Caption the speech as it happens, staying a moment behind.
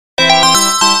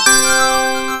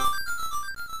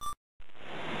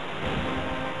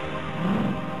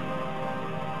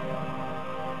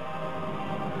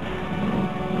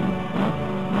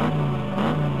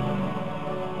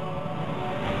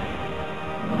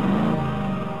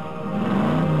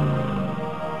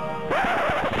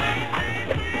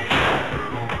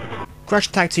Crash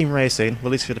Tag Team Racing,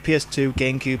 released for the PS2,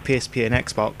 GameCube, PSP and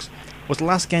Xbox, was the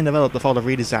last game developed before the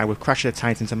redesign with Crash of the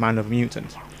Titans and Mind of the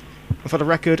Mutant. And for the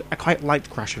record, I quite liked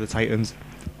Crash of the Titans.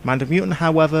 Mind of the Mutant,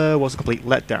 however, was a complete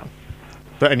letdown.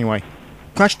 But anyway,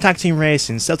 Crash Tag Team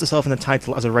Racing sells itself in the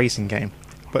title as a racing game,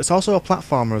 but it's also a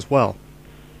platformer as well.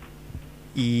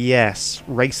 Yes,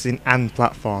 racing and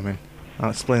platforming. I'll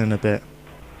explain in a bit.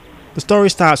 The story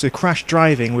starts with Crash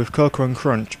driving with Coco and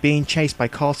Crunch being chased by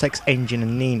Cortex, Engine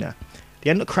and Nina. They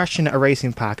end up crashing at a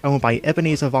racing park owned by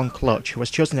Ebenezer Von Clutch, who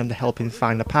has chosen them to help him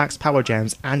find the park's power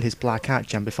gems and his Black Hat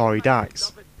gem before he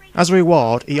dies. As a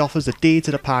reward, he offers the deed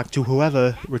to the park to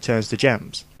whoever returns the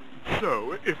gems.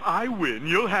 So, if I win,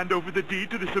 you'll hand over the deed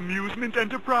to this amusement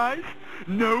enterprise?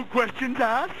 No questions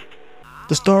asked?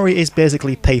 The story is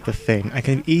basically paper thin and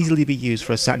can easily be used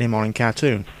for a Saturday morning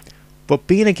cartoon. But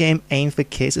being a game aimed for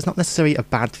kids is not necessarily a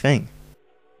bad thing.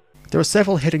 There are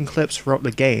several hidden clips throughout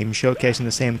the game showcasing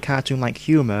the same cartoon-like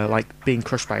humour, like being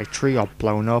crushed by a tree or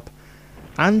blown up,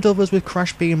 and others with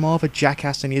Crash being more of a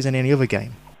jackass than he is in any other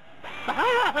game.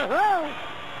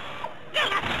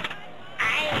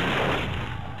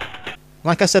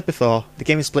 Like I said before, the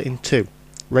game is split in two,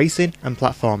 racing and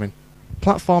platforming.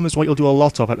 Platform is what you'll do a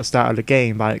lot of at the start of the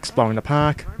game by exploring the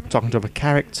park, talking to other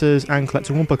characters and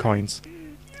collecting Wumpa coins.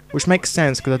 Which makes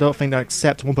sense because I don't think they'll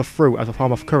accept Wumpa fruit as a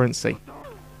form of currency.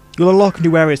 You'll unlock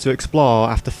new areas to explore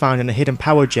after finding a hidden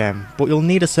power gem, but you'll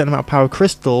need a certain amount of power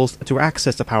crystals to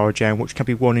access the power gem, which can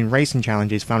be won in racing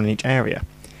challenges found in each area.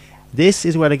 This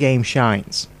is where the game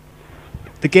shines.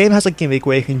 The game has a gimmick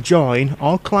where you can join,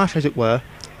 or clash as it were,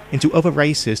 into other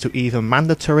races to either man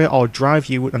the turret or drive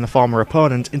you and the former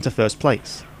opponent into first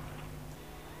place.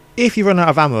 If you run out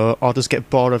of ammo or just get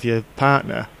bored of your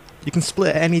partner, you can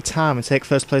split at any time and take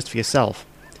first place for yourself.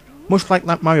 Much like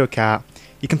Mario Kart,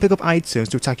 you can pick up items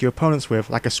to attack your opponents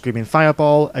with, like a screaming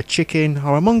fireball, a chicken,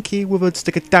 or a monkey with a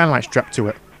stick of dynamite strapped to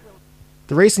it.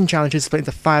 The racing challenge is split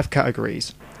into 5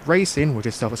 categories. Racing, which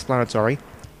is self-explanatory,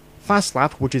 Fast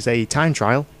Lap, which is a time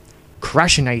trial,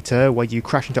 Crashinator, where you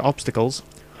crash into obstacles,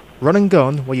 Run and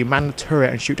Gun, where you man the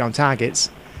turret and shoot down targets,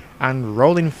 and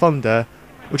Rolling Thunder,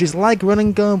 which is like Run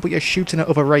and Gun but you're shooting at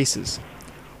other races.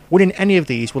 Winning any of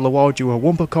these will award you a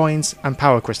Wumpa coins and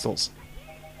power crystals.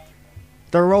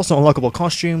 There are also unlockable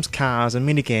costumes, cars and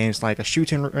minigames like a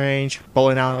shooting range,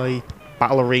 bowling alley,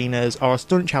 battle arenas or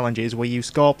stunt challenges where you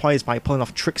score points by pulling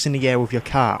off tricks in the air with your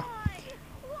car.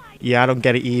 Yeah, I don't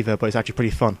get it either, but it's actually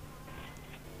pretty fun.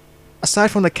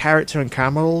 Aside from the character and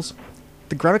camera rolls,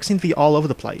 the graphics seem to be all over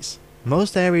the place.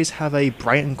 Most areas have a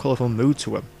bright and colourful mood to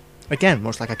them. Again,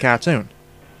 much like a cartoon.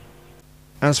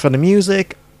 As for the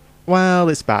music, well,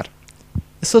 it's bad.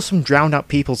 There's still some drowned out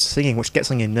people singing which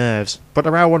gets on your nerves, but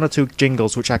there are 1 or 2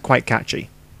 jingles which are quite catchy.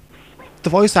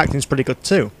 The voice acting is pretty good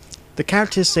too. The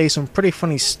characters say some pretty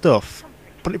funny stuff,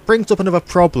 but it brings up another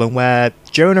problem where,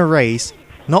 during a race,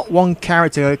 not one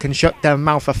character can shut their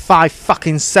mouth for 5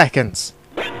 fucking seconds.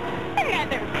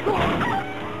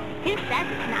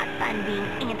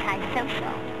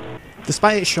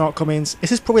 Despite its shortcomings,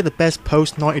 this is probably the best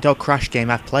post-Naughty Dog Crash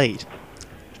game I've played.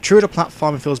 True, the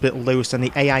platforming feels a bit loose and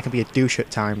the AI can be a douche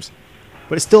at times,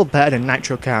 but it's still better than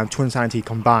Nitro Car and Twinsanity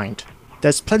combined.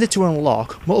 There's plenty to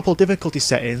unlock, multiple difficulty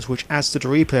settings which adds to the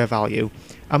replay value,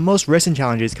 and most racing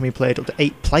challenges can be played up to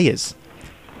 8 players.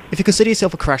 If you consider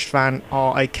yourself a Crash fan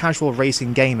or a casual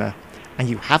racing gamer, and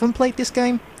you haven't played this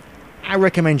game, I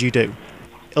recommend you do.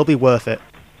 It'll be worth it.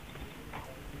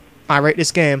 I rate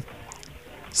this game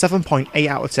 7.8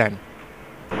 out of 10.